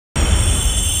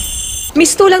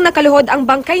Mistulang nakaluhod ang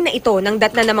bangkay na ito ng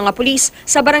datna ng mga pulis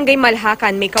sa barangay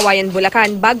Malhakan, May Kawayan,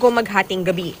 Bulacan bago maghating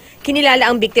gabi.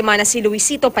 Kinilala ang biktima na si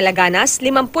Luisito Palaganas,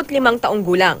 55 taong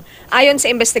gulang. Ayon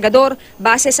sa investigador,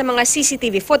 base sa mga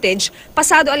CCTV footage,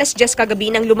 pasado alas 10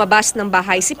 kagabi nang lumabas ng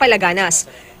bahay si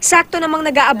Palaganas. Sakto namang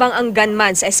nag-aabang ang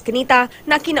gunman sa eskinita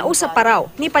na kinausap pa raw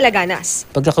ni Palaganas.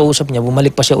 Pagkakausap niya,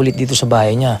 bumalik pa siya ulit dito sa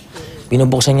bahay niya.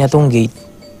 Binubuksan niya tong gate.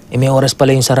 May oras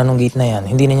pala yung sara ng gate na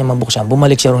yan. Hindi na niya mabuksan.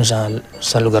 Bumalik siya ron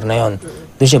sa lugar na yon.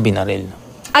 Doon siya binaril.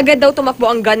 Agad daw tumakbo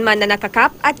ang gunman na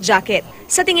nakakap at jacket.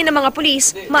 Sa tingin ng mga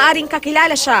pulis, maaring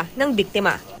kakilala siya ng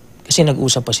biktima. Kasi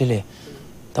nag-usap pa sila eh.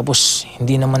 Tapos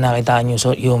hindi naman nakitaan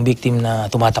yung victim na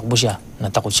tumatakbo siya.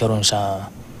 Natakot siya ron sa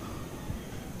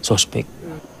suspect.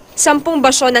 10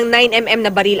 basyo ng 9mm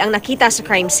na baril ang nakita sa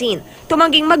crime scene.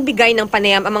 Tumangging magbigay ng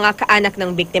panayam ang mga kaanak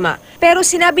ng biktima. Pero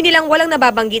sinabi nilang walang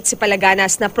nababanggit si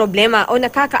Palaganas na problema o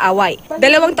nakakaaway.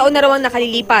 2 taon na raw ang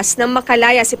nakalilipas nang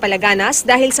makalaya si Palaganas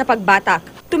dahil sa pagbatak.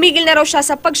 Tumigil na raw siya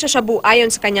sa pagsasyabu ayon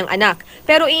sa kanyang anak.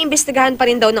 Pero iimbestigahan pa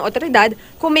rin daw ng otoridad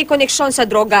kung may koneksyon sa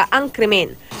droga ang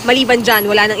krimen. Maliban dyan,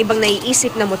 wala nang ibang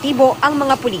naiisip na motibo ang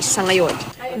mga pulis sa ngayon.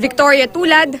 Victoria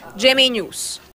Tulad, GMA News.